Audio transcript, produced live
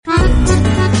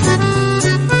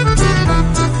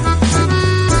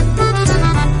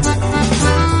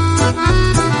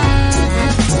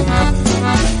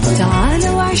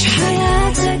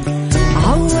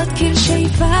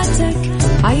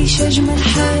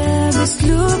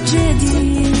أسلوب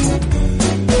جديد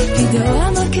في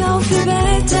دوامك أو في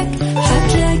بيتك،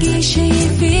 حتلاقي شي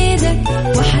يفيدك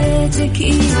وحياتك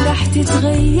إيه راح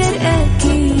تتغير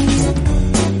أكيد.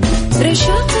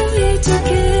 رشاق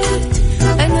ويتوكيت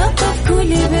أنا قف كل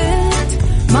بيت،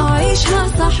 ما عيشها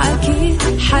صح أكيد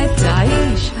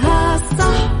حتعيشها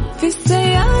صح، في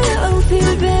السيارة أو في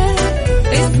البيت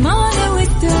اسمعنا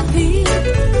والتوفيق،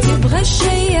 تبغى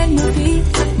الشيء المفيد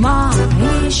ما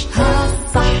عيشها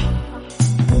صح.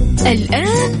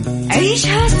 الآن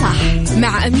عيشها صح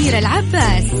مع أميرة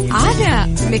العباس على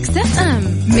ميكس اف ام.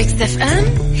 ميكس اف ام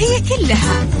هي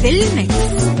كلها في الميكس.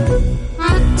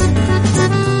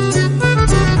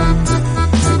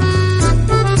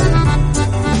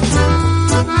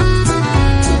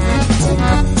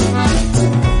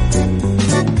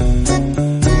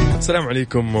 السلام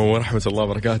عليكم ورحمة الله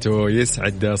وبركاته،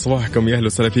 يسعد صباحكم، يا أهلا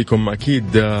وسهلا فيكم أكيد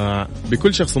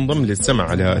بكل شخص انضم للسمع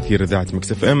على أثير إذاعة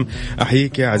ميكس اف ام.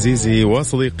 أحييك يا عزيزي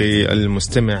وصديقي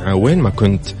المستمع وين ما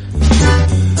كنت،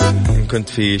 إن كنت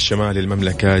في شمال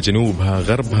المملكة، جنوبها،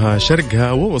 غربها،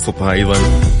 شرقها ووسطها أيضا،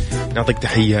 نعطيك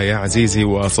تحية يا عزيزي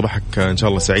وصباحك إن شاء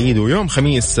الله سعيد ويوم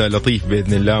خميس لطيف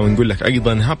بإذن الله، ونقول لك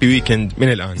أيضا هابي ويكند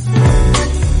من الآن.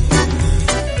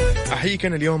 أحييك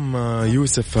أنا اليوم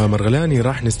يوسف مرغلاني،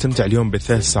 راح نستمتع اليوم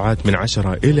بالثلاث ساعات من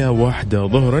 10 إلى 1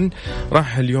 ظهرا.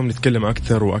 راح اليوم نتكلم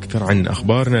أكثر وأكثر عن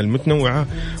أخبارنا المتنوعة،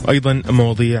 وأيضا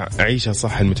مواضيع عيشها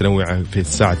صح المتنوعة في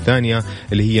الساعة الثانية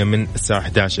اللي هي من الساعة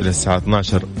 11 إلى الساعة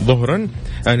 12 ظهرا.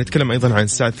 نتكلم أيضا عن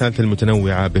الساعة الثالثة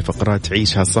المتنوعة بفقرات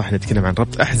عيشها صح، نتكلم عن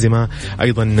ربط أحزمة،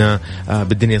 أيضا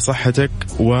بالدنيا صحتك،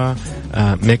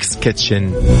 وميكس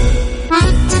كيتشن.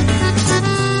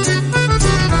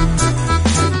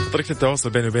 طريقة التواصل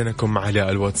بيني وبينكم على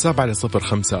الواتساب على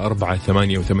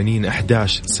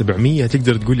 0548811700.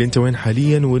 تقدر تقول لي أنت وين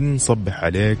حاليا ونصبح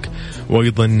عليك،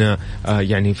 وأيضا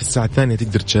يعني في الساعة الثانية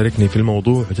تقدر تشاركني في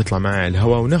الموضوع وتطلع معي على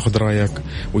الهواء وناخذ رأيك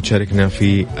وتشاركنا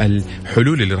في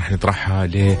الحلول اللي راح نطرحها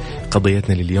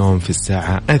لقضيتنا لليوم في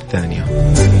الساعة الثانية.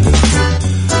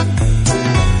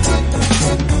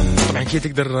 أكيد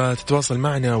تقدر تتواصل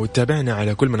معنا وتتابعنا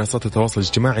على كل منصات التواصل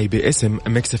الاجتماعي باسم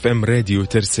ميكس اف ام راديو.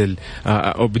 ترسل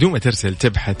أو بدون ما ترسل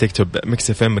تبحث تكتب ميكس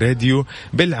اف ام راديو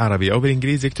بالعربي أو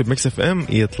بالإنجليزي، اكتب ميكس اف ام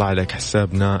يطلع لك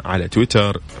حسابنا على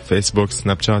تويتر، فيسبوك،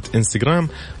 سناب شات، انستغرام،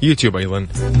 يوتيوب. أيضا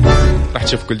راح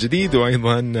تشوف كل جديد،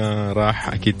 وأيضا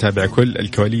راح أكيد تتابع كل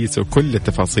الكواليس وكل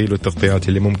التفاصيل والتغطيات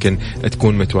اللي ممكن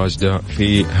تكون متواجدة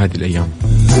في هذه الأيام.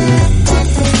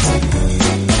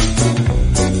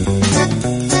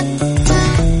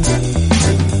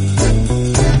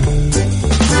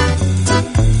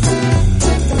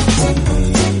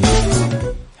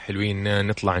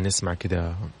 نطلع نسمع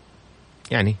كده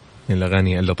يعني من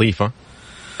الأغاني اللطيفة،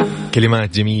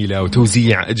 كلمات جميلة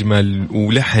وتوزيع أجمل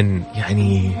ولحن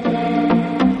يعني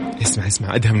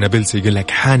اسمع أدهم نابلسي يقول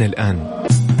لك حان الآن.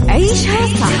 عيشها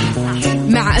صح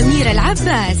مع أميرة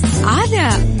العباس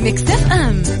على ميكس اف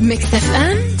ام. ميكس اف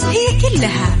ام هي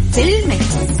كلها في الميكس.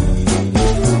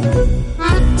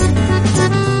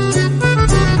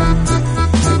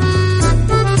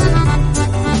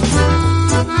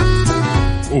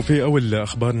 وفي أول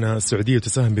أخبارنا، السعودية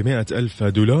تساهم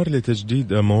ب$100,000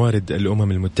 لتجديد موارد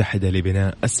الأمم المتحدة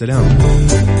لبناء السلام.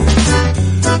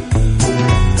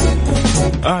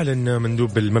 أعلن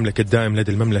مندوب المملكة الدائم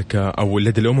لدى المملكة أو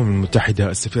لدى الأمم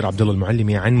المتحدة السفير عبد الله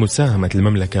المعلمي عن مساهمة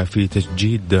المملكة في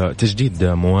تجديد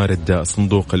موارد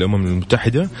صندوق الأمم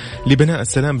المتحدة لبناء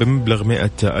السلام بمبلغ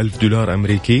 $100,000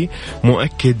 أمريكي،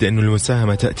 مؤكد أن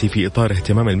المساهمة تأتي في إطار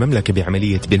اهتمام المملكة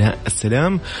بعملية بناء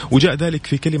السلام. وجاء ذلك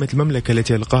في كلمة المملكة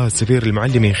التي ألقاها السفير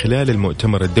المعلمي خلال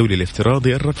المؤتمر الدولي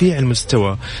الافتراضي الرفيع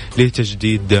المستوى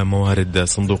لتجديد موارد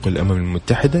صندوق الأمم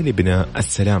المتحدة لبناء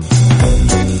السلام.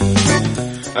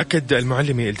 أكد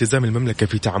المعلمي التزام المملكة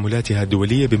في تعاملاتها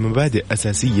الدولية بمبادئ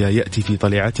أساسية يأتي في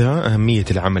طليعتها أهمية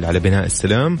العمل على بناء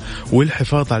السلام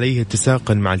والحفاظ عليه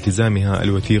اتساقا مع التزامها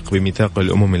الوثيق بميثاق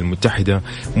الأمم المتحدة،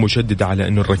 مشدد على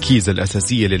أن الركيزة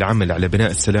الأساسية للعمل على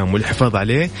بناء السلام والحفاظ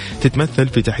عليه تتمثل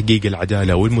في تحقيق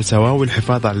العدالة والمساواة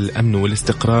والحفاظ على الأمن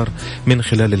والاستقرار من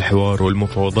خلال الحوار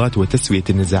والمفاوضات وتسوية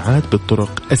النزاعات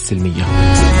بالطرق السلمية.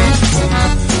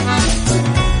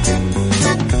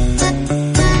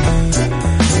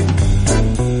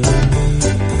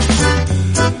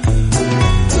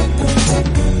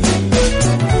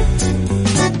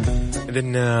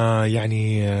 إذن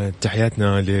يعني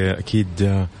تحياتنا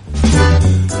لأكيد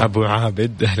أبو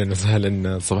عابد، أهلا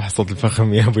وسهلا، صباح صوت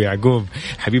الفخم يا أبو يعقوب،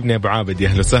 حبيبنا أبو عابد، يا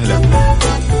أهلا وسهلا.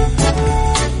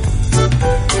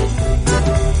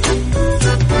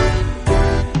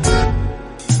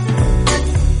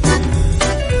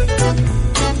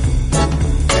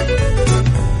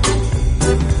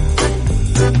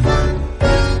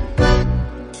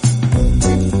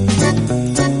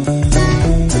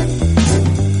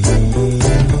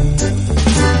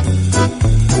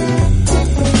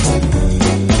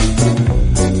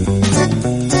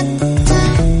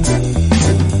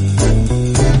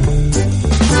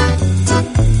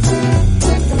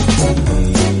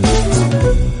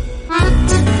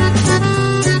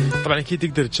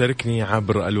 أكيد تقدر تشاركني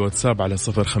عبر الواتساب على 0548811700.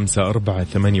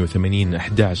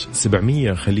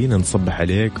 خلينا نصبح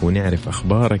عليك ونعرف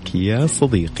أخبارك يا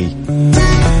صديقي.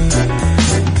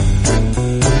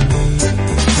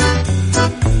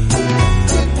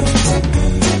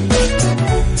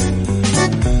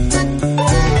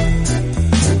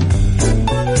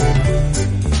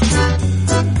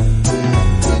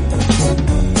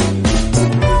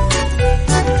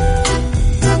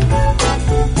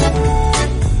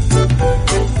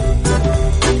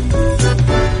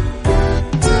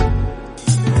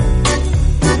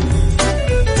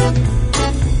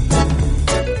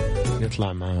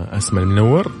 اسمع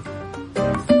المنور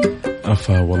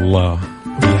أفا والله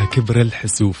يا كبر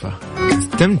الحسوفة.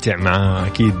 استمتع مع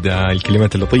أكيد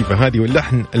الكلمات اللطيفة هذه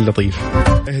واللحن اللطيف.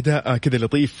 إهداء كذا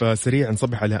لطيف سريع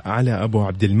نصبح على أبو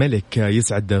عبد الملك.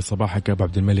 يسعد صباحك أبو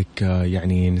عبد الملك.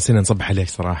 يعني نسينا نصبح عليك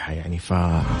صراحة يعني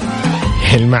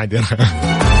المعذرة.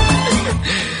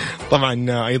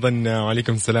 طبعا أيضا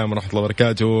وعليكم السلام ورحمة الله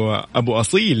وبركاته. أبو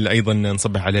أصيل أيضا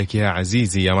نصبح عليك يا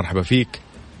عزيزي، يا مرحبا فيك.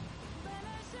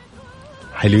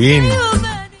 حلوين.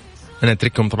 أنا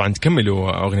أترككم طبعا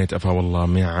تكملوا أغنية أفا والله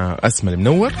مع أسمى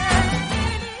المنور.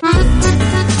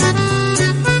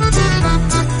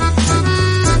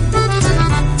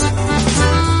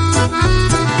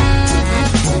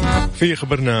 في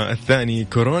خبرنا الثاني،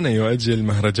 كورونا يؤجل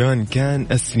مهرجان كان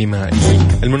السينمائي.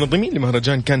 المنظمين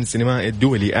لمهرجان كان السينمائي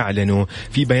الدولي أعلنوا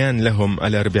في بيان لهم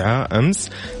الأربعاء أمس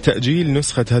تأجيل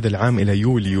نسخة هذا العام إلى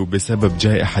يوليو بسبب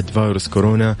جائحة فيروس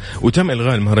كورونا، وتم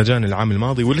إلغاء المهرجان العام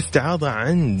الماضي والاستعاضة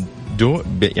عنده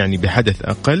يعني بحدث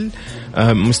أقل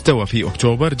مستوى في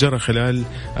أكتوبر جرى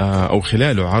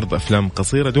خلاله عرض أفلام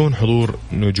قصيرة دون حضور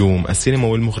نجوم السينما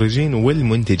والمخرجين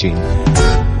والمنتجين.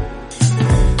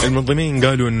 المنظمين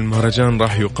قالوا أن المهرجان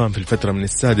راح يقام في الفترة من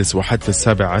 6 وحتى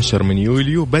 17 من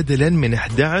يوليو بدلا من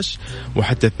 11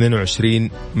 وحتى 22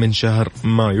 من شهر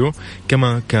مايو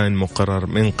كما كان مقرر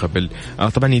من قبل.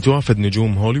 طبعا يتوافد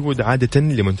نجوم هوليوود عادة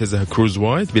لمنتزه كروز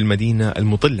وايد بالمدينة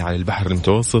المطلة على البحر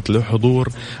المتوسط لحضور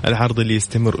العرض اللي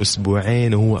يستمر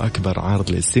أسبوعين، وهو أكبر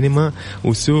عرض للسينما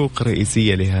وسوق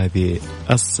رئيسية لهذه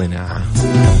الصناعة.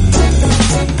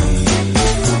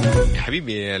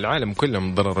 حبيبي العالم كله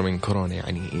متضرر من كورونا،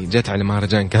 يعني جت على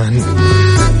مهرجان كان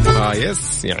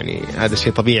يس يعني هذا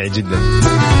شيء طبيعي جدا.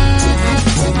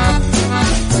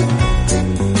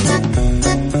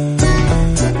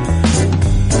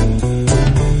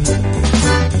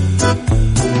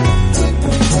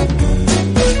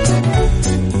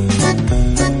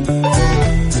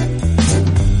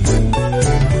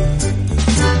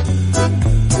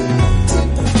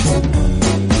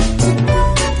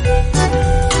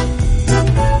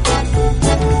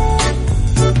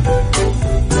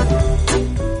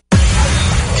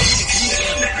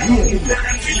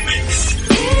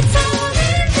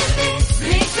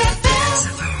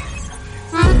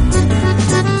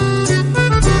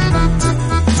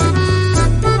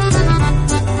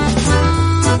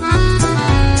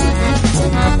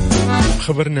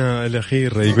 خبرنا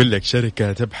الأخير يقول لك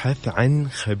شركة تبحث عن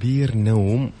خبير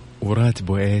نوم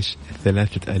وراتبه إيش؟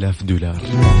 $3000.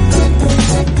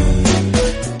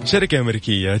 شركة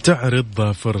أمريكية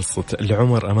تعرض فرصة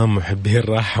العمر أمام محبي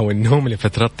الراحة والنوم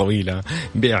لفترات طويلة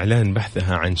بإعلان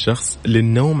بحثها عن شخص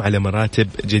للنوم على مراتب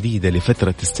جديدة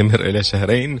لفترة تستمر إلى 2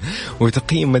 شهر،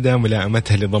 وتقييم مدى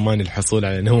ملائمتها لضمان الحصول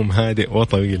على نوم هادئ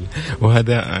وطويل،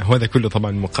 وهذا كله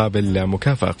طبعا مقابل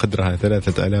مكافأة قدرها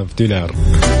 $3000.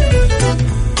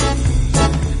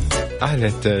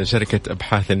 أعلنت شركة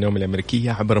أبحاث النوم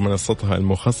الأمريكية عبر منصتها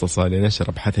المخصصة لنشر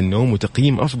أبحاث النوم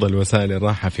وتقييم أفضل وسائل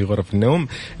الراحة في غرف النوم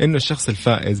إنه الشخص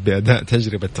الفائز بأداء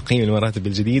تجربة تقييم المراتب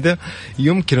الجديدة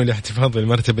يمكنه الاحتفاظ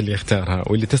بالمرتبة اللي يختارها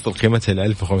واللي تصل قيمتها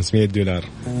 $1500.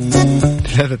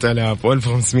 3000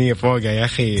 و1500 فوقها يا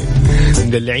أخي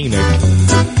مدلعينك.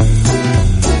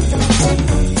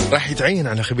 راح يتعين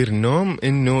على خبير النوم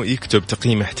إنه يكتب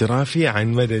تقييم احترافي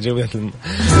عن مدى جودة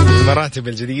المراتب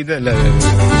الجديدة. لا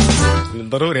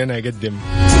ضروري أنا أقدم.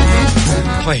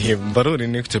 طيب ضروري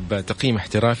إنه يكتب تقييم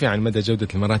احترافي عن مدى جودة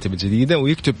المراتب الجديدة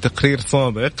ويكتب تقرير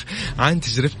صادق عن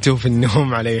تجربته في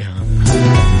النوم عليها.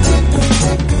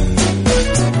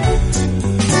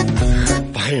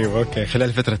 طيب أوكي،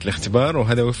 خلال فترة الاختبار،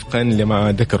 وهذا وفقا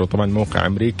لما ذكروا طبعا موقع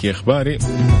أمريكي إخباري.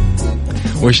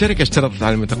 والشركة اشترطت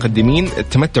على المتقدمين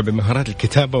التمتع بمهارات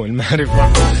الكتابة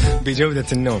والمعرفة بجودة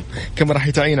النوم، كما راح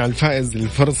يتعين على الفائز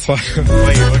للفرصة.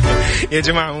 طيب أوكي يا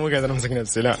جماعة مو قادر أمسك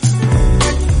نفسي. لا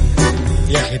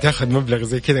يا أخي تاخذ مبلغ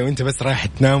زي كذا وانت بس رايح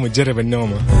تنام وتجرب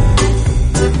النومة.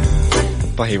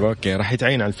 طيب أوكي، راح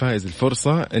يتعين على الفائز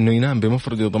الفرصة إنه ينام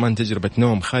بمفرده وضمان تجربة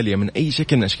نوم خالية من أي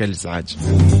شكل من أشكال الإزعاج.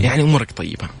 يعني أمورك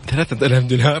طيبة.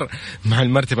 $3000 مع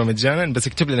المرتبة مجانا، بس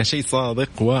اكتب لنا شيء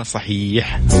صادق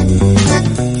وصحيح.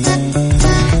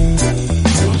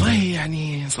 والله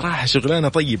يعني صراحة شغلانة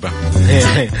طيبة.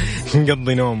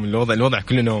 نقضي نوم، الوضع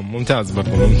كله نوم. ممتاز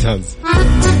برضو، ممتاز.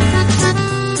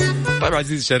 طيب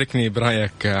عزيزي، شاركني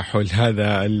برأيك حول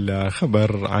هذا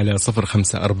الخبر على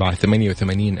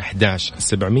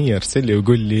 0548811700. ارسل لي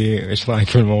وقول لي ايش رأيك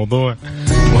في الموضوع،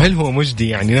 وهل هو مجدي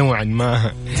يعني نوعا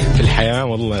ما في الحياة؟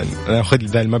 والله أنا أخذ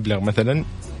ذا المبلغ مثلا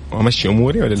وأمشي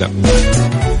أموري ولا لا؟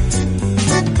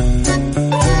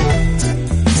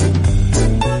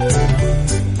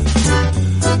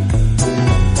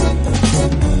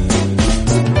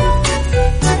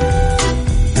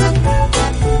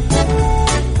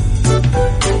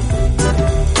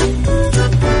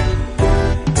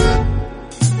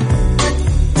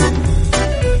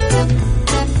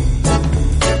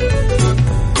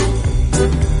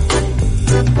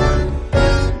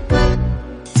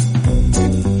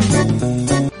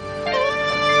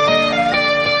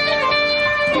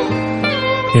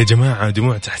 يا جماعة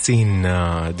دموع تحسين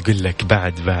تقول لك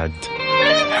بعد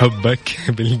حبك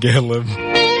بالقلب.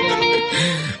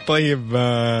 طيب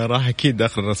راح أكيد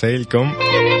أخذ رسائلكم.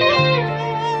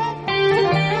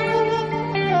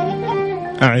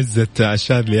 أعزة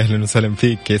الشاذلي أهلا وسهلا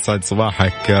فيك، يسعد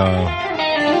صباحك.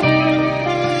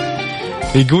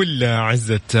 يقول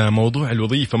عزة موضوع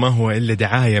الوظيفة ما هو إلا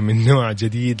دعاية من نوع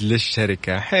جديد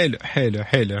للشركة. حلو حلو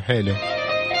حلو حلو.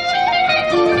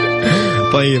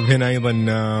 طيب هنا أيضا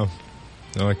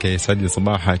أوكي، يسعد لي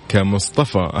صباحك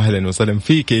مصطفى أهلا وسهلا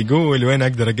فيك. يقول وين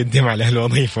أقدر أقدم على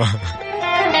هالوظيفة؟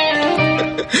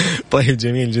 طيب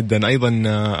جميل جدا. أيضا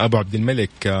أبو عبد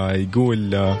الملك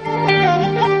يقول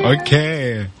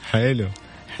أوكي حلو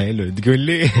حلو تقول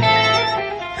لي.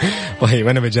 طيب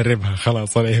أنا بجربها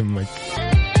خلاص ولا يهمك.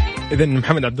 إذن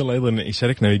محمد عبد الله أيضا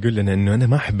يشاركنا ويقول لنا إنه أنا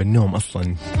ما أحب النوم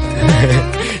أصلا.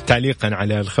 تعليقا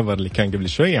على الخبر اللي كان قبل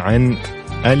شوي عن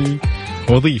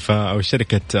الوظيفة أو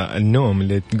شركة النوم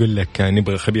اللي تقول لك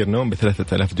نبغى خبير نوم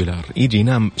 $3000، يجي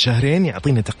ينام شهرين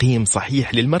يعطينا تقييم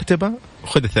صحيح للمرتبة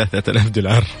وخذ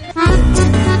 $3000.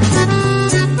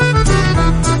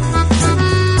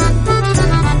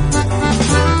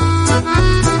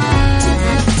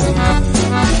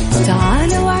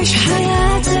 تعال وعيش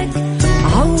حياتك،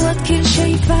 عوض كل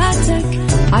شي فاتك،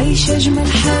 عيش أجمل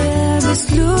حياة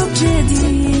بأسلوب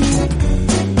جديد.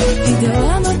 في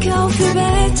دوامك أو في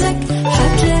بيتك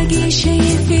حتلاقي شي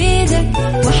يفيدك،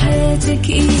 وحياتك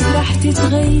إيه راح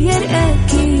تتغير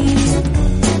أكيد.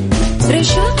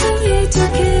 رشاق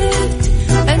ويتوكيت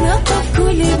أنا قف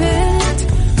كل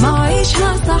بيت، ما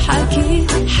عيشها صح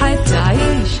أكيد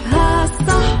حتعيشها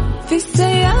صح. في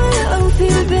السيارة أو في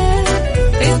البيت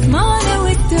اسمعنا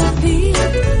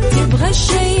والتوفيق، تبغى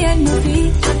الشي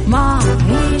المفيد ما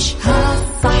عيشها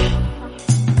صح.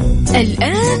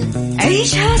 الآن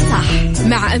عيشها صح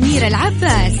مع أميرة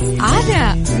العباس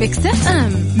على ميكس اف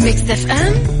ام. ميكس اف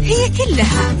ام هي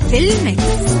كلها في الميكس.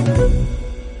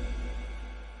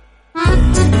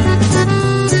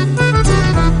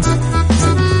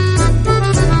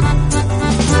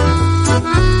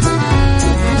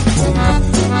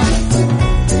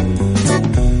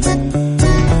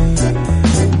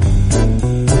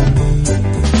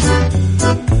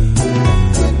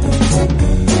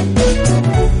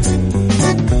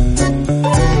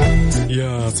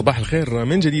 صباح الخير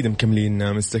من جديد،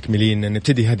 مستكملين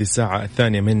نبتدي هذه الساعة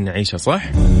الثانية من عيشة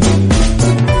صح،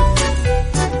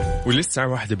 وللساعة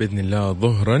 1 بإذن الله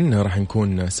ظهرا راح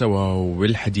نكون سوا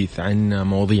والحديث عن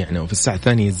مواضيعنا. وفي الساعة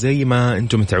الثانية زي ما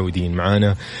أنتم متعودين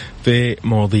معانا في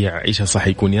مواضيع عيشة صح،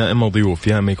 يكون يا إما ضيوف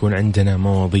يا إما يكون عندنا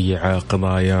مواضيع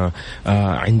قضايا،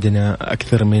 عندنا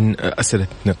أكثر من أسئلة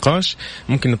نقاش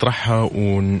ممكن نطرحها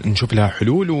ونشوف لها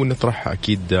حلول، ونطرح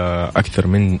أكيد أكثر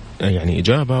من يعني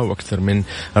إجابة وأكثر من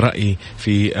رأي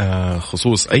في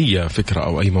خصوص أي فكرة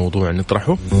أو أي موضوع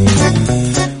نطرحه،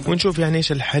 ونشوف يعني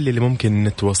إيش الحل اللي ممكن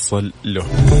نتوصل له.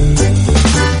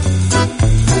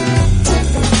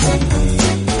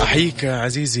 أحييك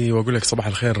عزيزي وأقول لك صباح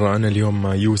الخير. أنا اليوم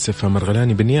يوسف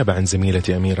مرغلاني بالنيابة عن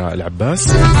زميلتي أميرة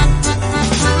العباس.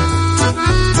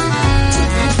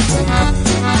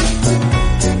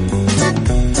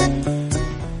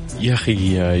 يا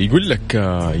أخي يقول لك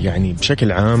يعني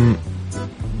بشكل عام،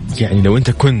 يعني لو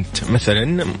أنت كنت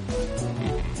مثلا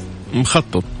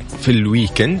مخطط في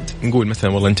الويكند، نقول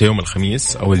مثلا والله أنت يوم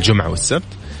الخميس أو الجمعة والسبت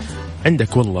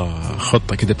عندك والله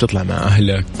خطة كده بتطلع مع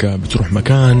أهلك، بتروح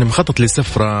مكان مخطط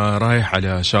لسفرة، رايح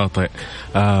على شاطئ،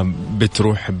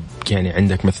 بتروح يعني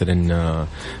عندك مثلا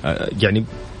يعني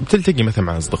بتلتقي مثلا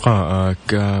مع أصدقائك،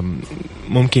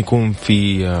 ممكن يكون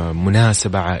في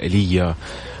مناسبة عائلية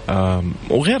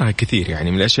وغيرها كثير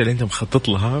يعني من الأشياء اللي أنت مخطط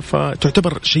لها،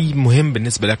 فتعتبر شيء مهم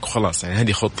بالنسبة لك وخلاص. يعني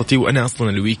هذه خطتي، وأنا أصلا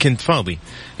الويكند فاضي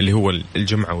اللي هو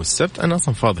الجمعة والسبت، أنا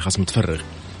أصلا فاضي خلاص متفرغ.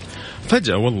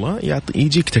 فجأة والله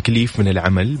يجيك تكليف من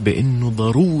العمل بأنه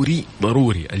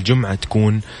ضروري الجمعة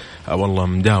تكون والله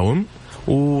مداوم،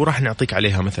 وراح نعطيك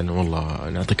عليها مثلا، والله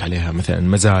نعطيك عليها مثلا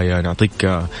مزايا،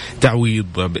 نعطيك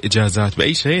تعويض بإجازات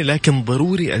بأي شيء، لكن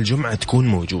ضروري الجمعة تكون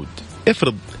موجود.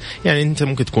 افرض يعني أنت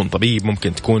ممكن تكون طبيب،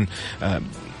 ممكن تكون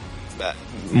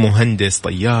مهندس،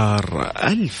 طيار،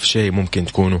 ألف شيء ممكن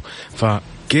تكونوا،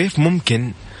 فكيف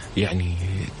ممكن يعني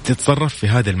تتصرف في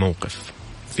هذا الموقف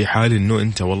في حال انه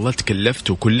انت والله تكلفت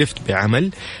وكلفت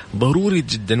بعمل ضروري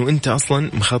جدا، وانت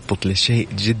اصلا مخطط لشيء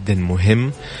جدا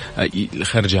مهم،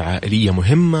 خرجة عائلية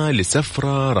مهمة،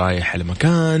 لسفرة، رايح على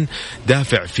مكان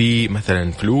دافع فيه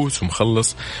مثلا فلوس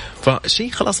ومخلص،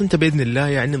 فشيء خلاص انت بإذن الله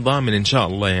يعني ضامن ان شاء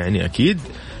الله يعني اكيد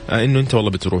انه انت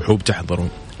والله بتروحوا وبتحضروا.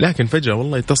 لكن فجأة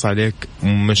والله يتصل عليك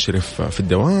مشرف في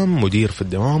الدوام، مدير في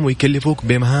الدوام، ويكلفوك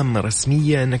بمهام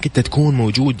رسمية انك انت تكون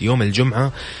موجود يوم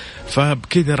الجمعة،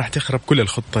 فبكذا راح تخرب كل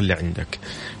الخطة اللي عندك.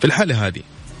 في الحالة هذه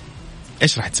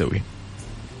إيش راح تسوي؟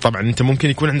 طبعا أنت ممكن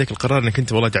يكون عندك القرار أنك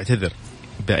أنت والله تعتذر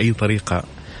بأي طريقة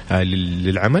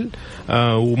للعمل،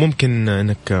 وممكن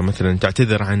أنك مثلا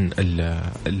تعتذر عن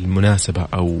المناسبة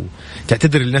أو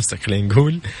تعتذر لنفسك خلينا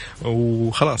نقول،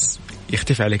 وخلاص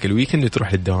يختفي عليك الويكند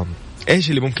وتروح للدوام. إيش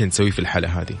اللي ممكن تسوي في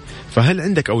الحالة هذه؟ فهل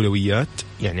عندك أولويات؟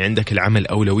 يعني عندك العمل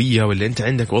أولوية، ولا أنت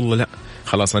عندك والله لا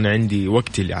خلاص أنا عندي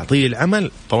وقتي اللي أعطيه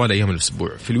العمل طوال أيام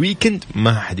الأسبوع، في الويكند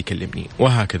ما أحد يكلمني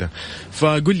وهكذا.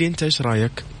 فقل لي أنت إيش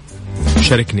رأيك؟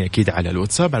 شاركني أكيد على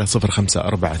الواتساب على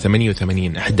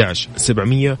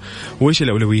 0548811700، وإيش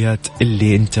الأولويات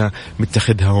اللي أنت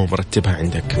متخذها ومرتبها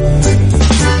عندك.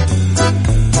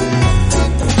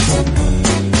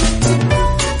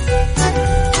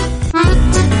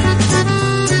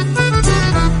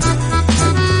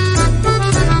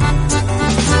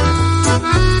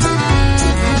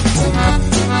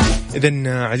 إذن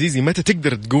عزيزي متى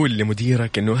تقدر تقول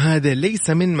لمديرك أنه هذا ليس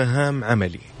من مهام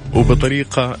عملي،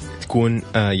 وبطريقة تكون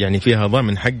يعني فيها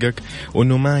ضامن حقك،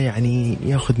 وأنه ما يعني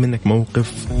يأخذ منك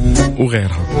موقف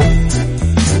وغيرها.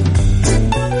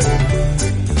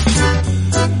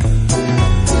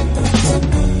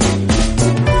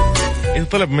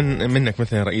 طلب منك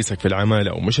مثلا رئيسك في العمل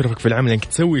أو مشرفك في العمل أنك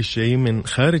تسوي شيء من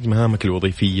خارج مهامك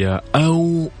الوظيفية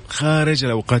أو خارج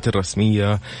الأوقات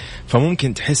الرسمية،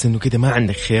 فممكن تحس أنه كده ما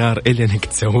عندك خيار إلا أنك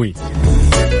تسويه،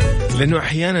 لأنه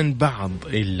أحيانا بعض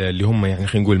اللي هم يعني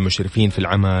خلينا نقول المشرفين في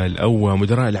العمل أو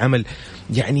مدراء العمل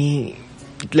يعني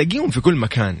تلاقيهم في كل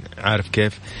مكان، عارف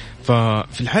كيف؟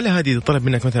 ففي الحالة هذه طلب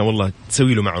منك مثلا والله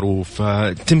تسوي له معروف،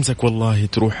 تمسك والله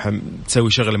تروح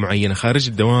تسوي شغلة معينة خارج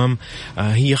الدوام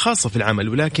هي خاصة في العمل،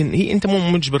 ولكن هي أنت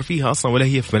مو مجبر فيها أصلا، ولا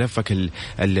هي في ملفك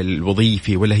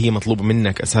الوظيفي، ولا هي مطلوب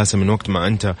منك أساسا من وقت ما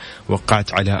أنت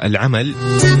وقعت على العمل.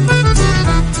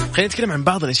 خلينا نتكلم عن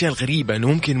بعض الأشياء الغريبة، أنه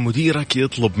ممكن مديرك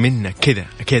يطلب منك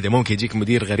كذا ممكن يجيك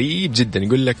مدير غريب جدا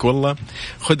يقول لك والله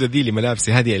خذ ذي لي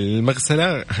ملابسي هذه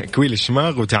المغسلة، كويل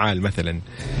الشماغ وتعال مثلا.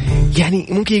 يعني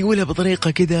ممكن يقولها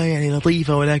بطريقة كده يعني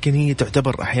لطيفة، ولكن هي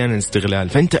تعتبر أحيانا استغلال.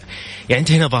 فأنت يعني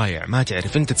أنت هنا ضايع، ما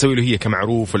تعرف أنت تسوي له هي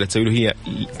كمعروف ولا تسوي له هي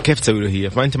كيف تسوي له هي،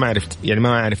 فأنت ما عرفت يعني ما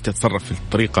عرفت تتصرف في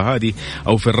الطريقة هذه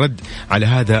أو في الرد على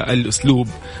هذا الأسلوب،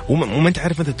 وما أنت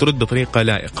عارف أنت ترد بطريقة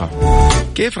لائقة.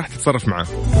 كيف راح تتصرف معه؟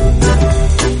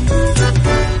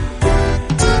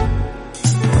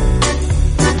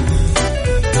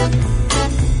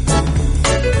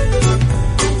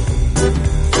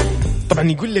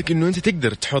 طبعا يقول لك انه انت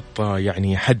تقدر تحط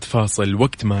يعني حد فاصل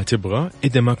وقت ما تبغى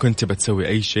اذا ما كنت بتسوي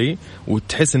اي شيء،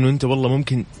 وتحس انه انت والله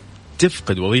ممكن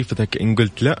تفقد وظيفتك إن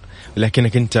قلت لا،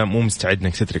 لكنك أنت مو مستعد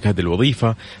أنك تترك هذه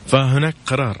الوظيفة، فهناك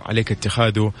قرار عليك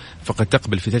اتخاذه، فقد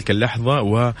تقبل في تلك اللحظة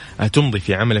وتمضي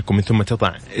في عملك، ومن ثم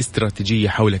تضع استراتيجية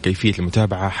حول كيفية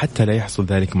المتابعة حتى لا يحصل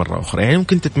ذلك مرة أخرى. يعني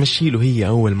ممكن تتمشي له هي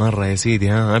أول مرة يا سيدي،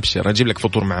 ها أبشر أجيب لك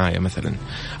فطور معايا مثلا،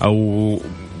 أو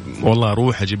والله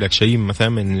أروح أجيب لك شيء مثلا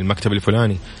من المكتب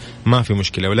الفلاني، ما في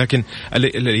مشكلة. ولكن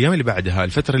الأيام اللي بعدها،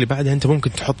 الفترة اللي بعدها، أنت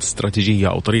ممكن تحط استراتيجية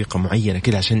أو طريقة معينة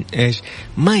كده عشان إيش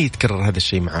ما يتكرر هذا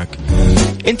الشيء معك.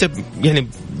 أنت يعني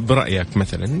برأيك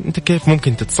مثلا أنت كيف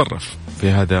ممكن تتصرف في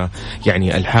هذا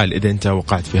يعني الحال إذا أنت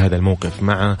وقعت في هذا الموقف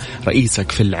مع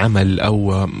رئيسك في العمل،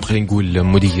 أو خلينا نقول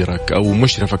مديرك أو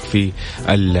مشرفك في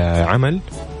العمل،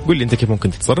 قل لي أنت كيف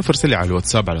ممكن تتصرف. ارسل لي على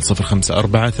الواتساب على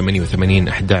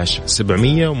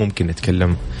 0548811700 وممكن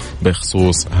نتكلم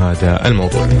بخصوص هذا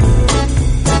الموضوع.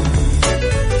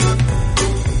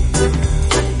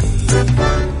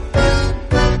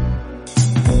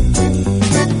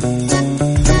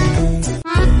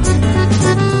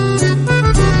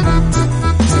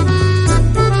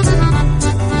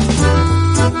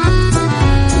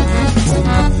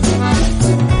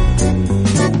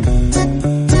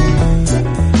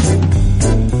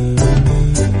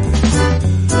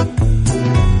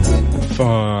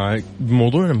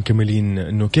 موضوعنا مكملين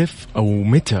انه كيف او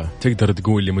متى تقدر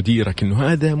تقول لمديرك انه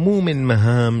هذا مو من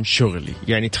مهام شغلي.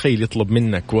 يعني تخيل يطلب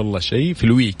منك والله شيء في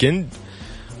الويكند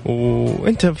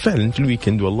وانت فعلا في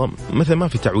الويكند والله مثلا ما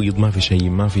في تعويض، ما في شيء،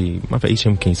 ما في اي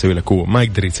شيء ممكن يسوي لك، هو ما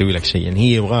يقدر يسوي لك شيء، يعني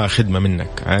هي يبغى خدمة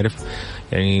منك، عارف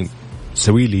يعني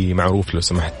سوي لي معروف لو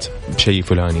سمحت بشيء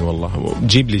فلاني، والله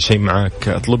جيب لي شيء معاك،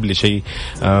 اطلب لي شيء،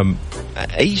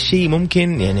 اي شيء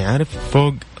ممكن يعني عارف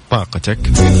فوق طاقتك.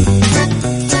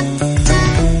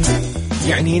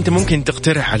 يعني أنت ممكن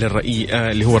تقترح على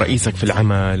اللي هو رئيسك في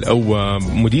العمل أو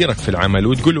مديرك في العمل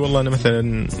وتقول والله أنا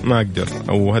مثلا ما أقدر،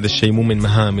 أو هذا الشيء مو من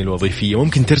مهامي الوظيفية.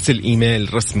 ممكن ترسل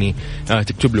إيميل رسمي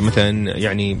تكتب له مثلا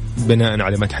يعني بناء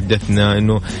على ما تحدثنا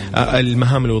أنه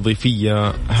المهام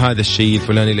الوظيفية هذا الشيء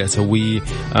الفلاني اللي أسويه،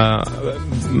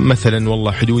 مثلا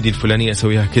والله حدودي الفلانية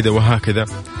أسويها كذا وهكذا.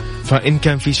 فإن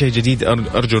كان في شيء جديد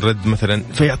أرجو الرد مثلا،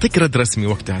 فيعطيك رد رسمي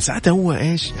وقتها. ساعتها هو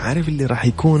إيش عارف اللي راح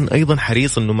يكون أيضا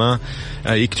حريص إنه ما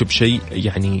يكتب شيء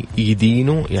يعني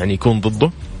يدينه، يعني يكون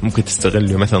ضده، ممكن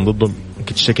تستغله مثلا ضده،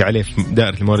 ممكن تشتكي عليه في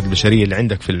دائرة الموارد البشرية اللي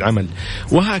عندك في العمل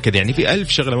وهكذا. يعني في 1000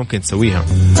 شغلة ممكن تسويها،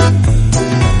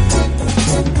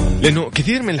 لأنه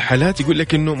كثير من الحالات يقول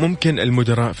لك إنه ممكن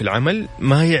المدراء في العمل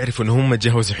ما يعرفوا إنه هم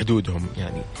تجاوزوا حدودهم،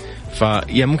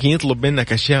 يعني ممكن يطلب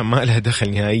منك أشياء ما لها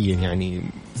دخل نهائيا. يعني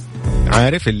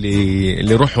عارف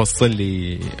اللي روح وصل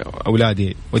لي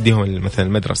أولادي وديهم مثلا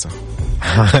المدرسة،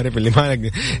 عارف اللي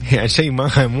ما يعني شيء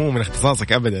ما مو من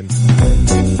اختصاصك أبدا.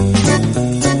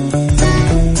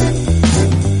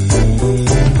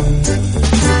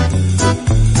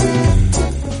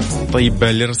 طيب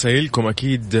لرسائلكم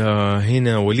أكيد.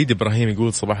 هنا وليد إبراهيم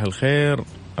يقول صباح الخير،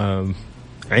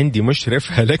 عندي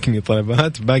مشرف هلكني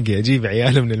طلبات باقي أجيب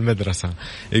عياله من المدرسة.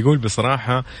 يقول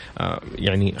بصراحة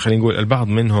يعني خلينا نقول البعض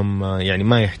منهم يعني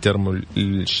ما يحترموا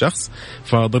الشخص،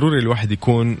 فضروري الواحد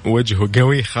يكون وجهه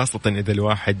قوي، خاصة إذا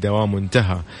الواحد دوامه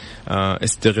انتهى.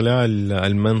 استغلال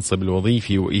المنصب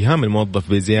الوظيفي وإيهام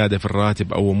الموظف بزيادة في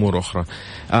الراتب أو أمور أخرى.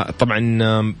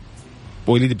 طبعا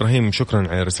وليد إبراهيم شكرا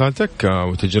على رسالتك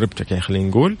وتجربتك. يعني خلينا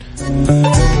نقول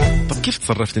طب كيف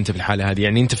تصرفت أنت في الحالة هذه؟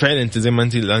 يعني أنت فعلا أنت زي ما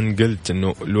أنت الآن قلت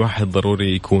إنه الواحد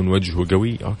ضروري يكون وجهه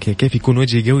قوي. أوكي كيف يكون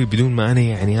وجهي قوي بدون ما أنا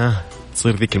يعني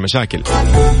تصير ذيك المشاكل؟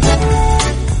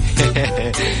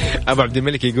 أبو عبد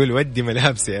الملك يقول ودي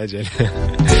ملابسي أجل.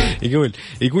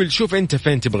 يقول شوف أنت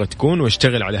فين تبغى تكون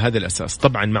واشتغل على هذا الأساس،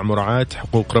 طبعا مع مراعاة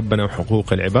حقوق ربنا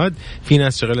وحقوق العباد. في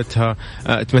ناس شغلتها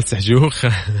تمسح جوخ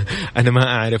أنا ما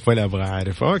أعرف ولا أبغى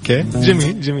أعرف. أوكي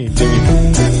جميل جميل جميل،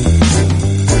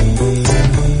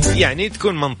 يعني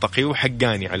تكون منطقي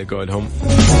وحقاني على قولهم.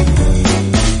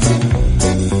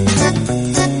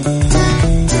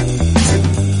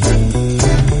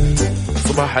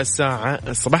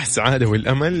 صباح السعادة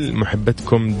والأمل،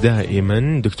 محبتكم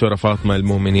دائما دكتورة فاطمة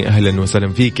المؤمني. أهلا وسهلا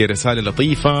فيك، رسالة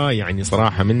لطيفة يعني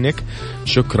صراحة منك،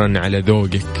 شكرا على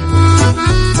ذوقك.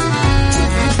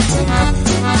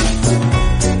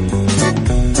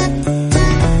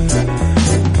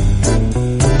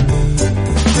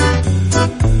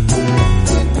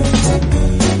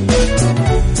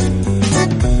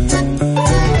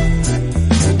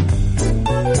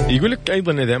 يقولك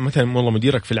أيضا إذا مثلا والله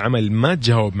مديرك في العمل ما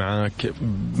تجاوب معاك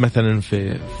مثلا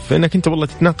في إنك أنت والله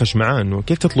تتناقش معاه إنه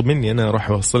كيف تطلب مني أنا أروح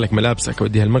أوصل لك ملابسك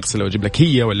أوديها المغسلة وأجيب لك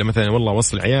هي، ولا مثلا والله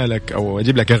أوصل عيالك أو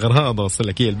أجيب لك أغراض أوصل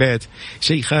لك هي البيت،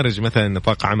 شيء خارج مثلا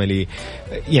نطاق عملي.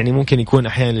 يعني ممكن يكون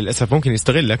أحيانا للأسف ممكن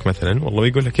يستغلك مثلا والله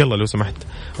ويقول لك يلا لو سمحت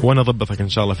وأنا أضبطك إن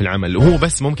شاء الله في العمل، وهو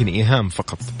بس ممكن إيهام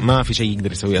فقط، ما في شيء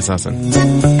يقدر يسويه أساسا.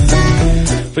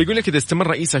 فيقول لك إذا استمر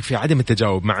رئيسك في عدم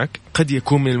التجاوب معك قد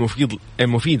يكون من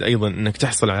المفيد أيضا أنك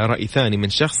تحصل على رأي ثاني من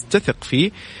شخص تثق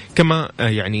فيه. كما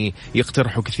يعني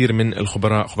يقترحوا كثير من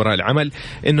خبراء العمل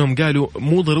أنهم قالوا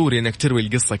مو ضروري أنك تروي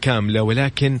القصة كاملة،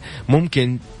 ولكن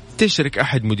ممكن تشرك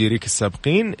أحد مديريك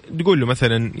السابقين، تقول له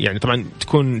مثلا يعني طبعا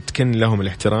تكن لهم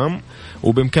الاحترام،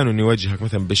 وبإمكانه أن يوجهك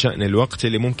مثلا بشأن الوقت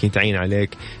اللي ممكن تعين عليك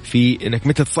في أنك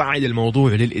متى تصعد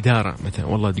الموضوع للإدارة. مثلا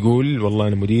والله تقول والله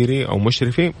أنا مديري أو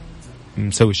مشرفي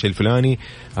مسوي الشيء الفلاني،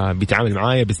 بيتعامل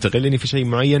معايا بيستغلني في شيء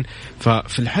معين.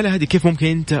 ففي الحالة هذه كيف ممكن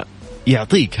أنت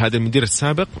يعطيك هذا المدير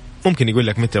السابق ممكن يقول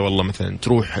لك متى والله مثلا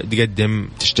تروح تقدم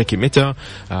تشتكي متى،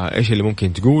 إيش اللي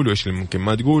ممكن تقول وإيش اللي ممكن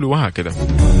ما تقول وهكذا.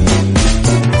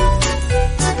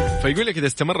 فيقول لك إذا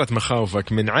استمرت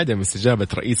مخاوفك من عدم استجابة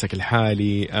رئيسك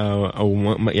الحالي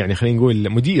أو يعني خلينا نقول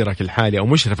مديرك الحالي أو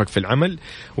مشرفك في العمل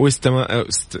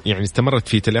يعني استمرت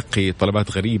في تلقي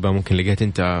طلبات غريبة، ممكن لقيت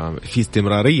أنت في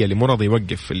استمرارية لمرض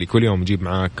يوقف اللي كل يوم يجيب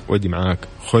معاك ودي معاك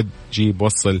خد جيب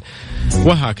وصل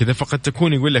وهكذا، فقد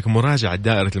تكون يقول لك مراجعة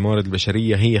دائرة الموارد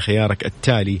البشرية هي خيارك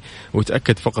التالي،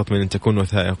 وتأكد فقط من أن تكون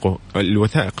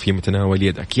الوثائق في متناول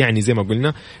يدك. يعني زي ما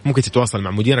قلنا ممكن تتواصل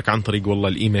مع مديرك عن طريق والله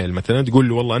الإيميل مثلا، تقول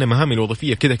له والله أنا مهامي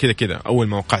الوظيفية كذا كذا كذا أول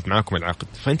ما وقعت معاكم العقد،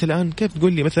 فأنت الآن كيف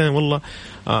تقول لي مثلا والله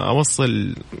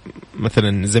أوصل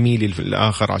مثلا زميلي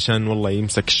الآخر عشان والله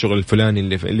يمسك الشغل الفلاني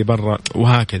اللي برا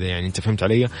وهكذا، يعني أنت فهمت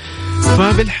علي؟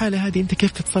 فبالحالة هذه أنت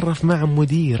كيف تتصرف مع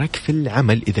مديرك في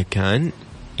العمل إذا كان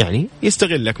يعني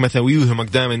يستغلك مثلا ويوهمك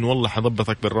دائما والله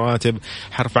حضبطك بالراتب،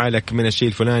 حرفع لك من الشيء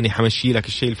الفلاني، حمشي لك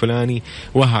الشيء الفلاني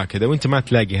وهكذا، وانت ما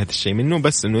تلاقي هذا الشيء منه،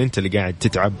 بس انه انت اللي قاعد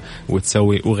تتعب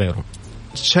وتسوي وغيره.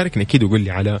 شاركني كده وقول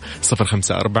لي على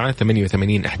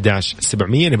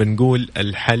 0548811700 نبي نقول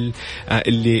الحل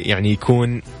اللي يعني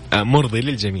يكون مرضي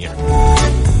للجميع.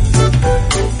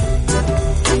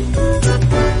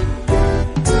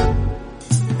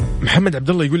 محمد عبد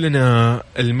الله يقول لنا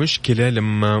المشكلة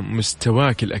لما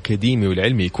مستواك الأكاديمي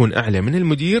والعلمي يكون أعلى من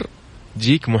المدير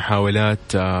تجيك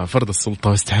محاولات فرض السلطة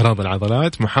واستعراض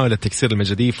العضلات، محاولة تكسير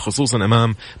المجاديف خصوصا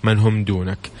أمام من هم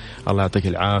دونك. الله يعطيك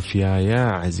العافية يا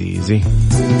عزيزي.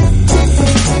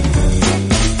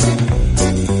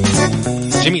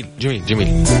 جميل جميل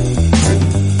جميل.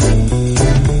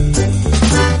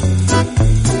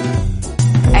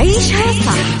 عيشها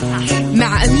صح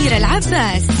مع أميرة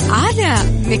العباس على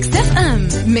ميكس اف ام.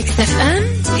 ميكس اف ام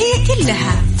هي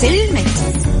كلها في الميكس.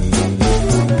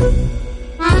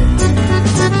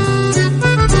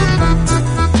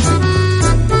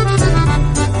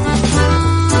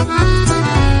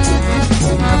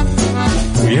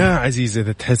 يا عزيزي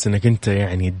إذا تحس أنك أنت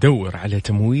يعني تدور على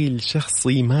تمويل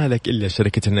شخصي مالك إلا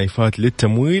شركة النايفات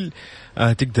للتمويل،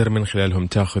 تقدر من خلالهم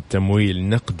تاخذ تمويل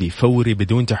نقدي فوري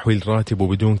بدون تحويل راتب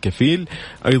وبدون كفيل.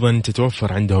 أيضا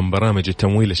تتوفر عندهم برامج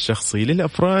التمويل الشخصي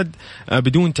للأفراد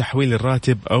بدون تحويل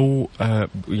الراتب أو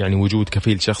يعني وجود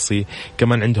كفيل شخصي.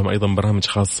 كمان عندهم أيضا برامج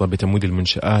خاصة بتمويل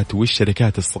المنشآت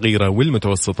والشركات الصغيرة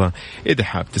والمتوسطة. إذا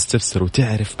حاب تستفسر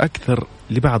وتعرف أكثر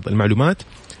لبعض المعلومات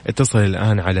اتصل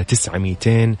الآن على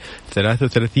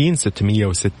 933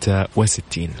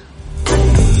 666.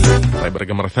 طيب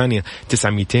رقم مرة ثانية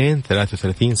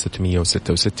 933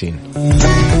 666.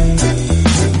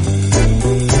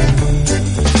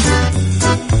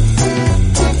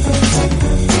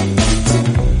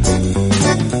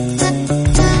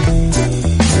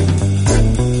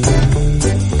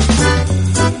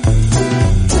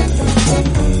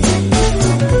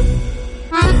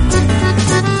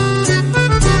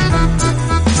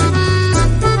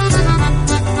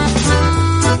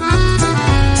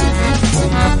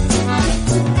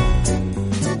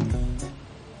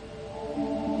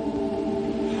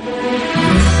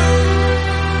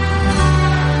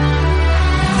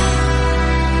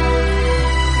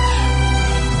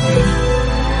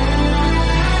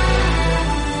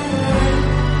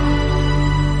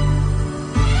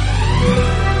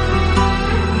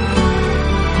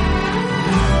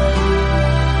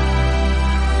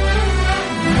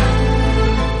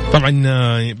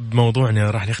 طبعا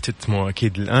بموضوعنا راح نختتمه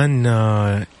أكيد الآن.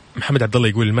 محمد عبد الله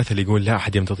يقول المثل يقول لا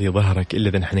أحد يمتطي ظهرك إلا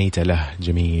إذا انحنيت له.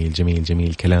 جميل جميل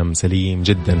جميل، كلام سليم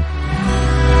جدا.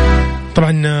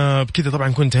 طبعا بكذا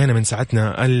طبعا كنت هنا من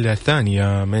ساعتنا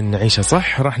الثانية من عيشة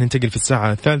صح. راح ننتقل في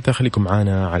الساعة الثالثة، خليكم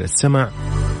معنا على السمع.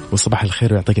 وصباح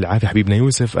الخير ويعطيك العافية حبيبنا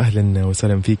يوسف، أهلا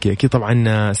وسهلا فيك. أكيد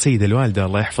طبعا سيدة الوالدة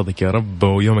الله يحفظك يا رب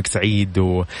ويومك سعيد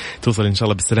وتوصل إن شاء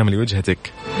الله بالسلامة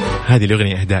لوجهتك. هذه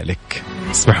الأغنية إهداء لك،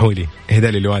 اسمحوا لي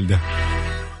إهداء للوالدة.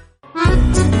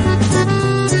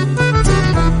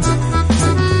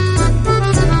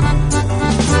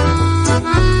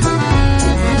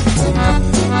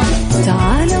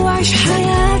 تعال وعيش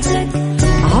حياتك،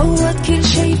 عوض كل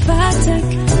شي فاتك،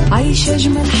 عيش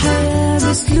أجمل حياة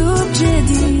بأسلوب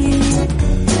جديد.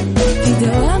 في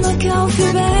دوامك أو في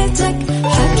بيتك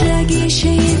حتلاقي شي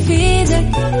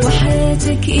يفيدك،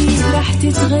 وحياتك إيه راح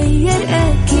تتغير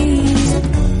أكيد.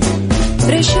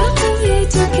 رشاق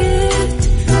ويتوكيت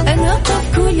أنا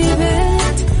قف كل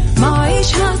بيت، ما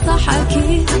عيشها صح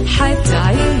أكيد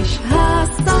حتعيشها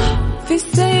صح. في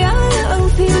السيارة أو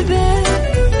في البيت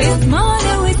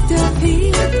اسمعنا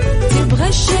والتوفيق، تبغى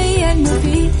الشيء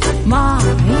المفيد ما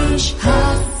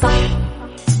عيشها صح.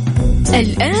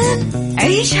 الآن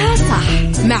عيشها صح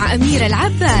مع أميرة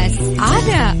العباس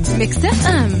على ميكس اف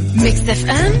ام. ميكس اف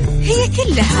ام هي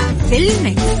كلها في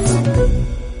الميكس.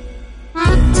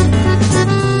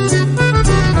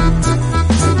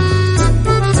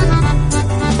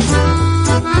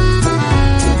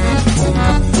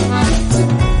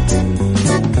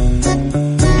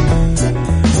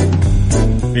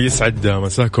 يسعد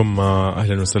مساكم،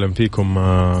 أهلا وسهلا فيكم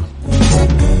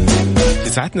في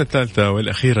ساعتنا الثالثة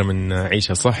والأخيرة من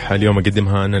عيشها صح. اليوم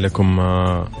أقدمها أنا لكم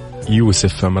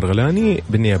يوسف مرغلاني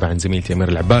بالنيابة عن زميلتي أميرة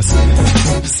العباس.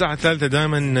 في الساعة الثالثة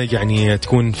دائما يعني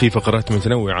تكون في فقرات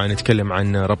متنوعة، نتكلم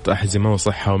عن ربط أحزمة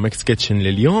وصحة وميكس كيتشن.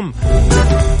 لليوم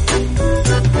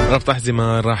ربط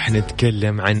أحزمة راح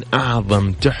نتكلم عن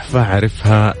أعظم تحفة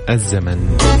عرفها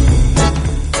الزمن،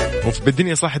 وفي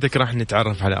بالدنيا صحتك راح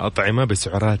نتعرف على أطعمة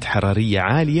بسعرات حرارية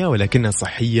عالية ولكنها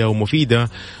صحية ومفيدة،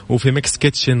 وفي ميكس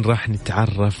كيتشن راح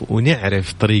نتعرف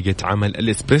ونعرف طريقة عمل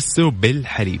الإسبريسو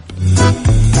بالحليب.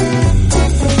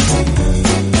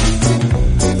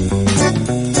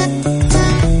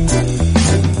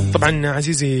 طبعا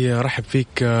عزيزي رحب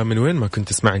فيك من وين ما كنت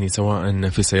تسمعني، سواء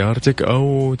في سيارتك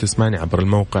أو تسمعني عبر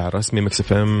الموقع الرسمي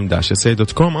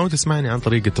mixfm-sa.com أو تسمعني عن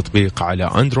طريق التطبيق على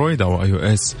أندرويد أو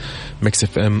iOS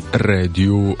mixfm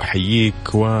الراديو.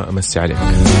 أحييك وأمسي عليك.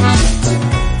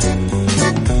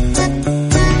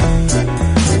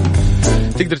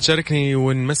 تقدر تشاركني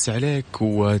ونمسي عليك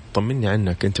وتطمني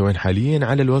عنك أنت وين حاليا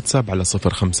على الواتساب على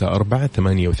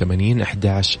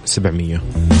 0548811700.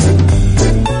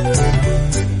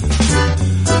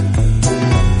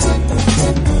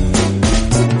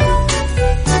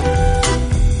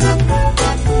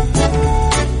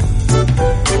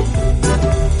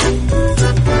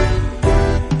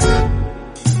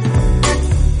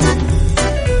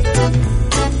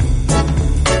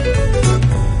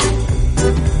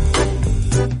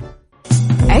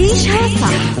 عيشها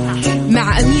صح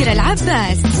مع أميرة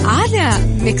العباس على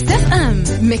ميكس اف ام.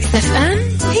 ميكس اف ام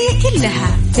هي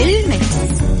كلها في الميكس.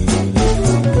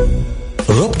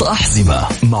 ربط أحزمة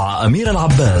مع أميرة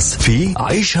العباس في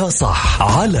عيشها صح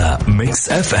على ميكس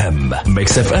اف ام.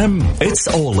 ميكس اف ام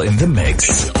it's all in the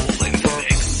mix.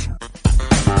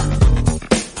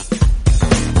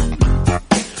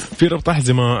 في ربط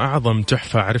أحزمة أعظم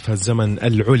تحفة عرفها الزمن.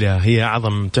 العلا هي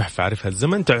أعظم تحفة عرفها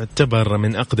الزمن، تعتبر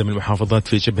من أقدم المحافظات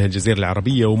في شبه الجزيرة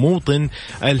العربية وموطن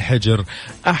الحجر،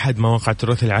 أحد مواقع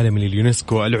التراث العالمي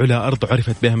لليونسكو. العلا أرض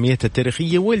عرفت بأهميتها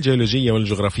التاريخية والجيولوجية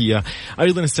والجغرافية.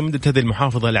 أيضا استمدت هذه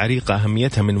المحافظة العريقة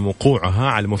أهميتها من وقوعها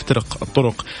على مفترق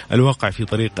الطرق الواقع في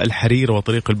طريق الحرير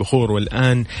وطريق البخور،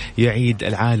 والآن يعيد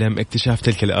العالم اكتشاف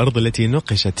تلك الأرض التي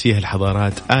نقشت فيها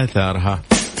الحضارات آثارها.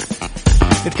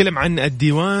 نتكلم عن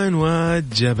الديوان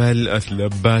وجبل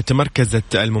أثلب.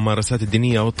 تمركزت الممارسات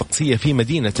الدينية والطقسية في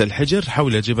مدينة الحجر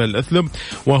حول جبل أثلب،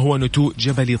 وهو نتوء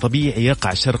جبلي طبيعي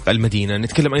يقع شرق المدينة.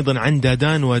 نتكلم أيضا عن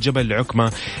دادان وجبل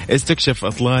عكمة. استكشف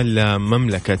أطلال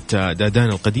مملكة دادان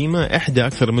القديمة، إحدى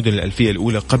أكثر المدن الألفية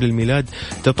الأولى قبل الميلاد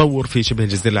تطور في شبه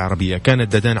الجزيرة العربية.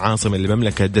 كانت دادان عاصمة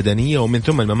للمملكة الدادانية ومن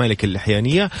ثم الممالك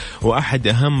اللحيانية، وأحد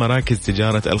أهم مراكز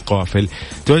تجارة القوافل.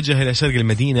 توجه إلى شرق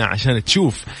المدينة عشان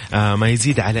تشوف ما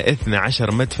يزيد على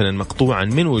 12 مدفنا مقطوعا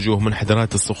من وجوه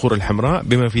منحدرات الصخور الحمراء،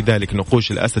 بما في ذلك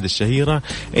نقوش الأسد الشهيرة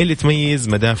اللي تميز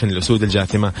مدافن الأسود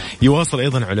الجاثمة. يواصل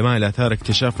أيضا علماء الآثار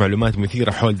اكتشاف معلومات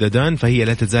مثيرة حول دادان، فهي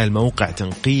لا تزال موقع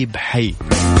تنقيب حي.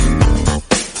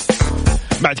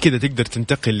 بعد كده تقدر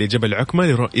تنتقل لجبل عكمة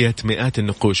لرؤية مئات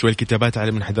النقوش والكتابات على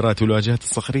المنحدرات والواجهات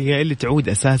الصخرية اللي تعود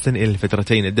أساسا إلى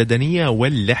الفترتين الدادانية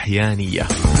واللحيانية.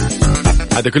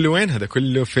 هذا كله وين؟ هذا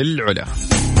كله في العلا.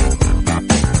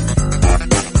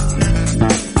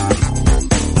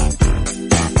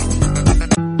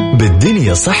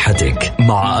 بالدنيا صحتك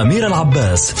مع أميرة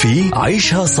العباس في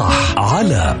عيشها صح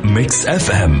على ميكس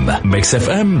اف ام. ميكس اف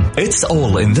ام it's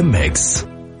all in the mix.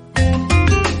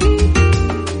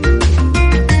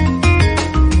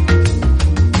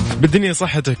 بالدنيا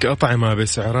صحتك أطعمة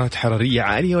بسعرات حرارية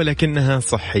عالية ولكنها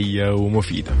صحية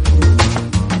ومفيدة.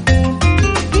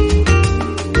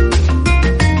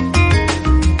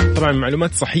 طبعا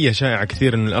معلومات صحية شائعة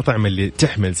كثير أن الأطعمة اللي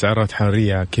تحمل سعرات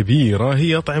حرارية كبيرة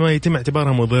هي أطعمة يتم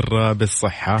اعتبارها مضرة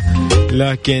بالصحة،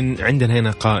 لكن عندنا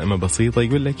هنا قائمة بسيطة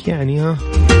يقول لك يعني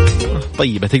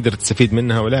طيبة تقدر تستفيد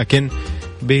منها، ولكن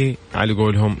على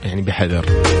قولهم يعني بحذر.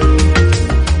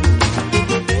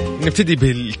 نبتدي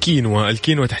بالكينوا.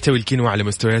 الكينوا تحتوي الكينوا على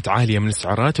مستويات عالية من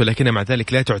السعرات، ولكنها مع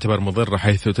ذلك لا تعتبر مضرة،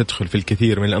 حيث تدخل في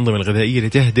الكثير من الأنظمة الغذائية اللي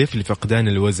تهدف لفقدان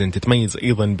الوزن. تتميز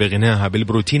أيضا بغناها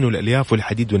بالبروتين والألياف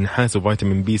والحديد والنحاس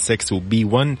وفيتامين بي 6 وبي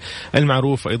 1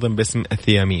 المعروف أيضا باسم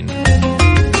الثيامين.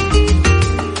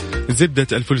 زبدة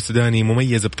الفول السوداني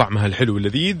مميزة بطعمها الحلو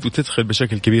واللذيذ وتدخل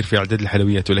بشكل كبير في عدد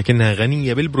الحلويات، ولكنها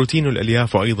غنية بالبروتين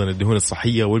والألياف وأيضا الدهون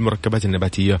الصحية والمركبات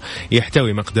النباتية.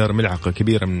 يحتوي مقدار ملعقة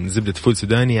كبيرة من زبدة فول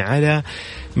سوداني على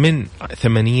من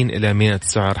 80 إلى 100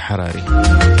 سعر حراري.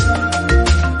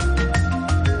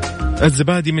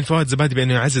 الزبادي، من فوائد الزبادي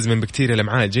بأنه يعزز من بكتيريا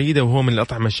الأمعاء الجيدة، وهو من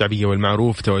الأطعمة الشعبية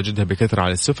والمعروف تواجدها بكثرة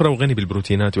على السفرة، وغني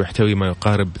بالبروتينات، ويحتوي ما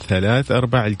يقارب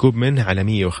 3/4 الكوب منه على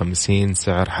 150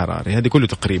 سعر حراري. هذه كله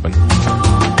تقريبا.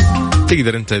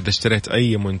 تقدر أنت إذا اشتريت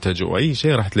أي منتج أو أي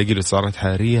شيء راح تلاقي له سعرات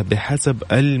حرارية بحسب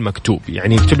المكتوب.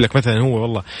 يعني يكتب لك مثلا هو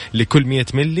والله لكل 100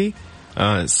 ملي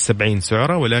 70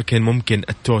 سعرة، ولكن ممكن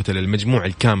التوتال المجموع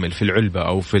الكامل في العلبة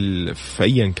أو في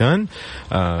أيا كان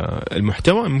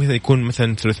المحتوى مثلا يكون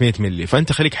مثلا 300 ملي.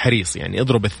 فأنت خليك حريص، يعني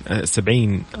اضرب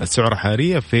 70 سعرة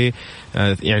حرارية في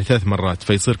يعني 3 مرات،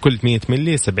 فيصير كل 100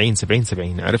 ملي 70 70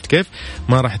 70. عرفت كيف؟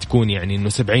 ما راح تكون يعني إنه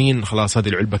 70 خلاص هذه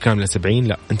العلبة كاملة 70،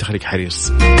 لا أنت خليك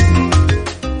حريص.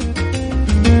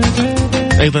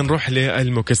 أيضا نروح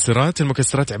للمكسرات.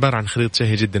 المكسرات عبارة عن خليط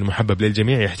شهي جدا محبب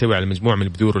للجميع، يحتوي على مجموعة من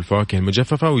البذور والفواكه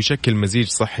المجففة، ويشكل مزيج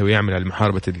صحي ويعمل على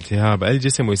محاربة التهاب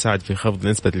الجسم، ويساعد في خفض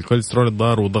نسبة الكوليسترول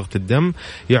الضار وضغط الدم.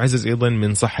 يعزز أيضا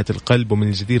من صحة القلب. ومن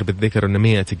الجدير بالذكر أن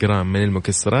 100 جرام من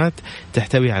المكسرات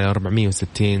تحتوي على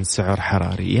 460 سعر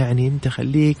حراري. يعني أنت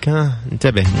خليك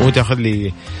انتبه، مو تأخذ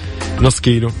لي نص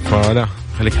كيلو، فلا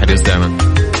خليك حريص دائما.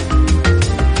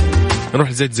 نروح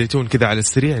لزيت زيتون كذا على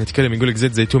السريع. نتكلم يقولك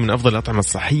زيت زيتون من أفضل الأطعمة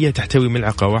الصحية. تحتوي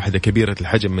ملعقة واحدة كبيرة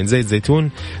الحجم من زيت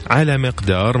زيتون على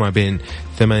مقدار ما بين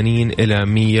 80 إلى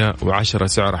 110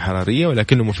 سعرة حرارية،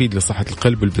 ولكنه مفيد لصحة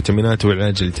القلب والفيتامينات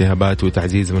وعلاج الالتهابات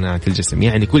وتعزيز مناعة الجسم.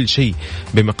 يعني كل شيء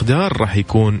بمقدار راح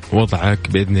يكون وضعك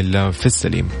بإذن الله في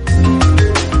السليم.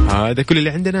 هذا كل اللي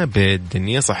عندنا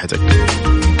بالدنيا صحتك.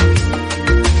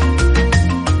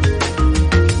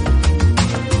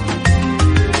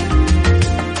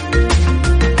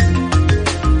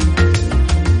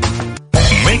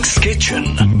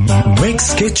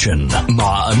 ميكس كيتشن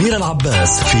مع أمير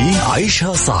العباس في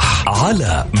عيشها صح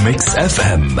على ميكس اف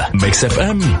ام. ميكس اف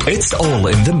ام it's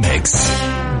all in the mix.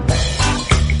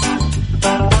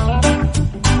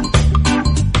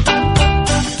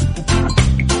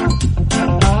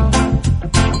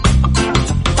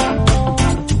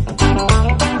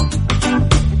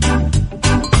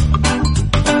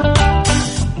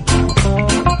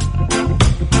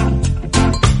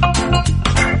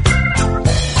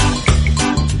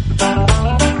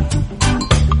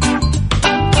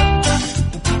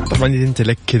 طبعا إذا أنت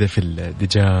لك كذا في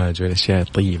الدجاج والأشياء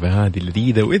الطيبة هذه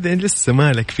اللذيذة، وإذا لسه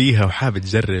مالك فيها وحاب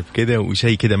تجرب كذا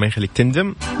وشيء كذا ما يخليك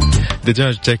تندم،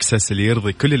 دجاج تكساس اللي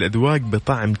يرضي كل الأذواق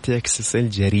بطعم تكساس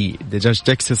الجريء. دجاج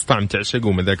تكساس طعم تعشقه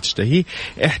ومذاق تشتهيه.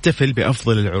 احتفل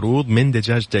بأفضل العروض من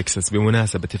دجاج تكساس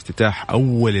بمناسبة افتتاح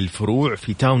أول الفروع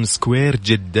في تاون سكوير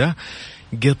جدة.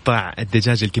 قطع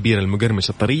الدجاج الكبيرة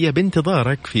المقرمشة الطرية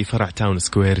بانتظارك في فرع تاون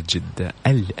سكوير جدة.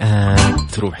 الآن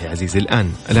تروح يا عزيزي،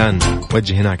 الآن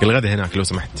وجه هناك، الغداء هناك لو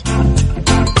سمحت،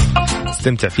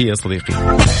 استمتع فيه يا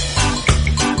صديقي.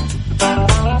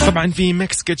 طبعا في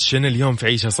ميكس كيتشن اليوم في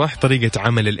عيشة صح طريقة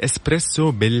عمل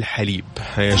الإسبريسو بالحليب.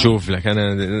 هيشوف لك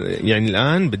أنا يعني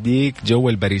الآن بديك جو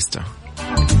الباريستا،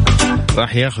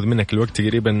 راح ياخذ منك الوقت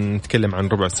تقريبا نتكلم عن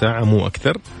ربع ساعة مو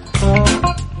أكثر،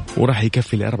 وراح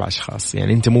يكفي ل4 أشخاص.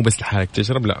 يعني أنت مو بس لحالك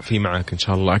تشرب، لا في معك إن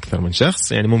شاء الله أكثر من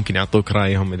شخص، يعني ممكن يعطوك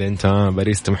رأيهم إذا أنت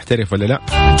باريستا محترف ولا لا.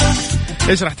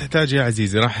 إيش راح تحتاج يا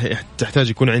عزيزي؟ راح تحتاج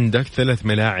يكون عندك 3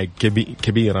 ملاعق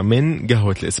كبيرة من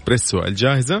قهوة الإسبريسو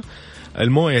الجاهزة.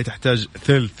 الموية تحتاج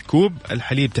 3 كوب.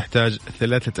 الحليب تحتاج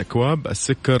 3 أكواب.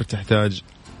 السكر تحتاج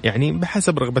يعني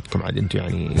بحسب رغبتكم عاد انتوا،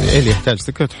 يعني اللي يحتاج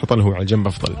سكر تحط له على جنب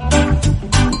أفضل.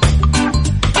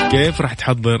 كيف راح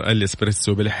تحضر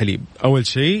الإسبريسو بالحليب؟ أول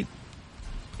شيء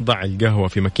ضع القهوة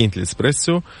في ماكينة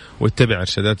الإسبريسو واتبع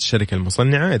إرشادات الشركة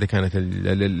المصنعة. إذا كانت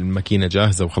الماكينة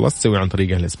جاهزة وخلاص تسوي عن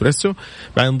طريقها الإسبريسو.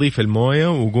 بعدين نضيف الموية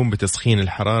وقوم بتسخين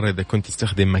الحرارة إذا كنت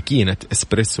تستخدم ماكينة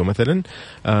إسبريسو مثلا.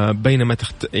 بينما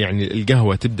يعني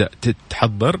القهوة تبدأ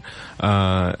تتحضر،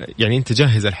 يعني أنت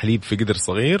جهز الحليب في قدر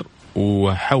صغير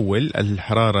وحول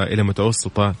الحرارة إلى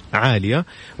متوسطة عالية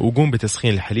وقوم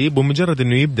بتسخين الحليب. ومجرد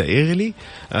أنه يبدأ يغلي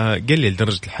قلل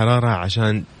درجة الحرارة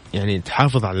عشان يعني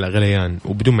تحافظ على الغليان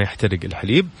وبدون ما يحترق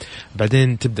الحليب.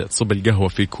 بعدين تبدأ تصب القهوة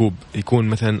في كوب، يكون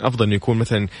مثلا أفضل أنه يكون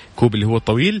مثلا كوب اللي هو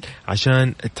طويل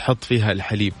عشان تحط فيها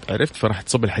الحليب، عرفت؟ فراح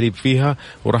تصب الحليب فيها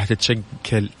وراح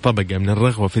تتشكل طبقة من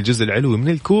الرغوة في الجزء العلوي من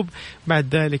الكوب.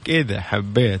 بعد ذلك إذا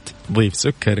حبيت ضيف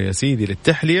سكر يا سيدي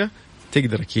للتحلية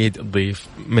تقدر أكيد تضيف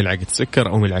ملعقة سكر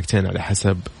أو ملعقتين على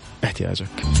حسب احتياجك.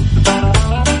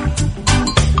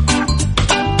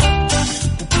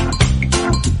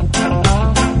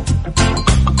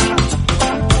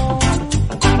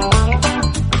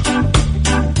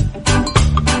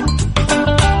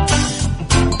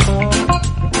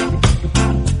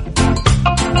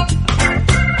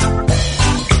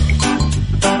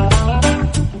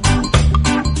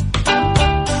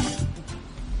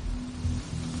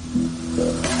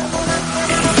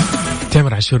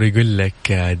 عاشور يقول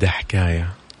لك ده حكاية.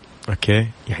 أوكي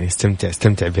يعني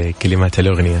استمتع بكلمات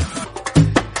الأغنية.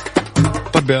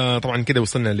 طب طبعا كده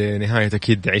وصلنا لنهاية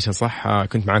أكيد عيشها صح.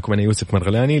 كنت معاكم أنا يوسف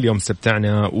مرغلاني اليوم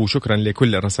استمتعنا، وشكرا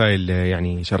لكل الرسائل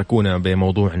يعني شاركونا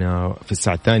بموضوعنا في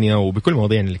الساعة الثانية وبكل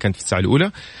مواضيعنا اللي كانت في الساعة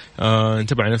الأولى.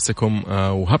 انتبهوا على نفسكم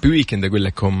وهابي ويكند أقول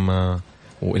لكم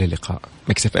وإلى اللقاء.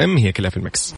 ميكس اف ام هي كلها في المكس.